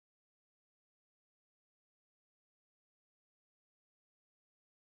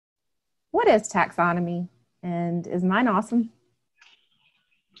What is taxonomy? And is mine awesome?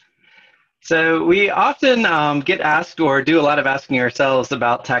 So we often get asked or do a lot of asking ourselves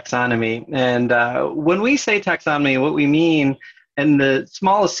about taxonomy. And when we say taxonomy, what we mean in the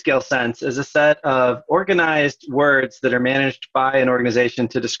smallest scale sense is a set of organized words that are managed by an organization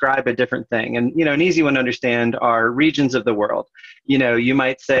to describe a different thing. And, an easy one to understand are regions of the world. You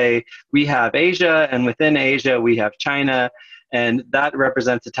might say we have Asia, and within Asia, we have China, and that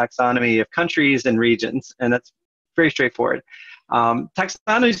represents a taxonomy of countries and regions. And that's very straightforward.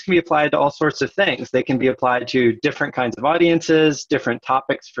 Taxonomies can be applied to all sorts of things. They can be applied to different kinds of audiences, different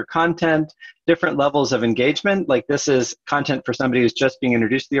topics for content, different levels of engagement. Like this is content for somebody who's just being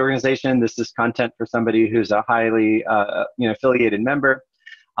introduced to the organization. This is content for somebody who's a highly affiliated member.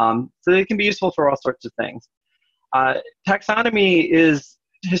 So they can be useful for all sorts of things. Taxonomy is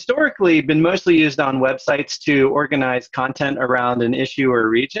historically been mostly used on websites to organize content around an issue or a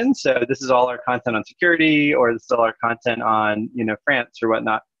region. So this is all our content on security, or this is all our content on, France or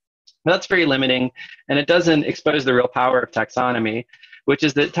whatnot. But that's very limiting, and it doesn't expose the real power of taxonomy, which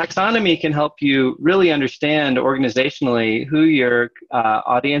is that taxonomy can help you really understand organizationally who your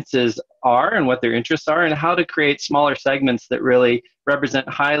audiences are and what their interests are, and how to create smaller segments that really represent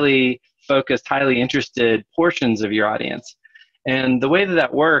highly focused, highly interested portions of your audience. And the way that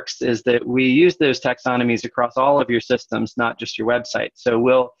that works is that we use those taxonomies across all of your systems, not just your website. So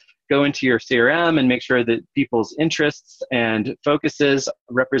we'll go into your CRM and make sure that people's interests and focuses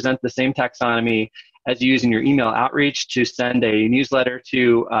represent the same taxonomy as you use in your email outreach to send a newsletter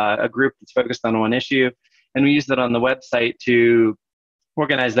to a group that's focused on one issue. And we use that on the website to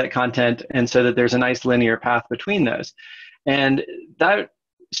organize that content, and so that there's a nice linear path between those. And that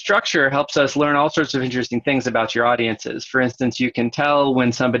structure helps us learn all sorts of interesting things about your audiences. For instance, you can tell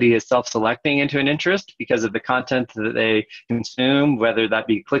when somebody is self-selecting into an interest because of the content that they consume, whether that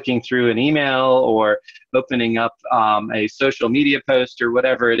be clicking through an email or opening up a social media post or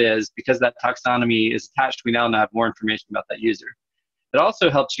whatever it is. Because that taxonomy is attached, we now have more information about that user. It also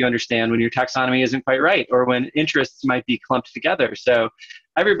helps you understand when your taxonomy isn't quite right, or when interests might be clumped together. So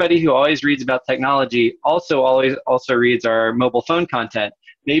everybody who always reads about technology also reads our mobile phone content.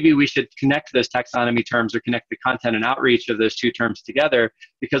 Maybe we should connect those taxonomy terms, or connect the content and outreach of those two terms together,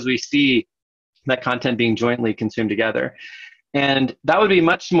 because we see that content being jointly consumed together. And that would be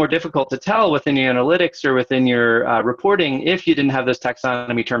much more difficult to tell within your analytics or within your reporting if you didn't have those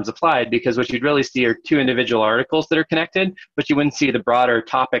taxonomy terms applied, because what you'd really see are two individual articles that are connected, but you wouldn't see the broader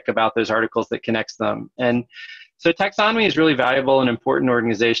topic about those articles that connects them. And so taxonomy is really valuable in important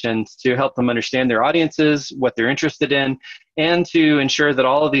organizations to help them understand their audiences, what they're interested in, and to ensure that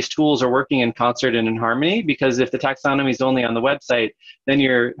all of these tools are working in concert and in harmony. Because if the taxonomy is only on the website, then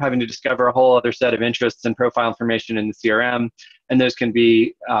you're having to discover a whole other set of interests and profile information in the CRM, and those can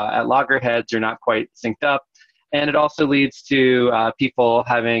be at loggerheads or not quite synced up. And it also leads to people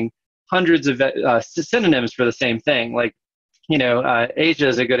having hundreds of synonyms for the same thing. Like, Asia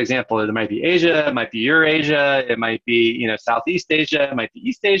is a good example. It might be Asia, it might be Eurasia, it might be, Southeast Asia, it might be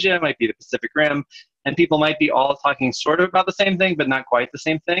East Asia, it might be the Pacific Rim. And people might be all talking sort of about the same thing, but not quite the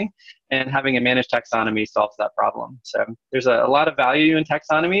same thing. And having a managed taxonomy solves that problem. So there's a lot of value in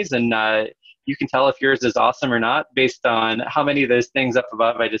taxonomies, and you can tell if yours is awesome or not based on how many of those things up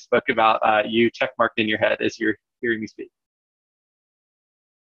above I just spoke about you checkmarked in your head as you're hearing me speak.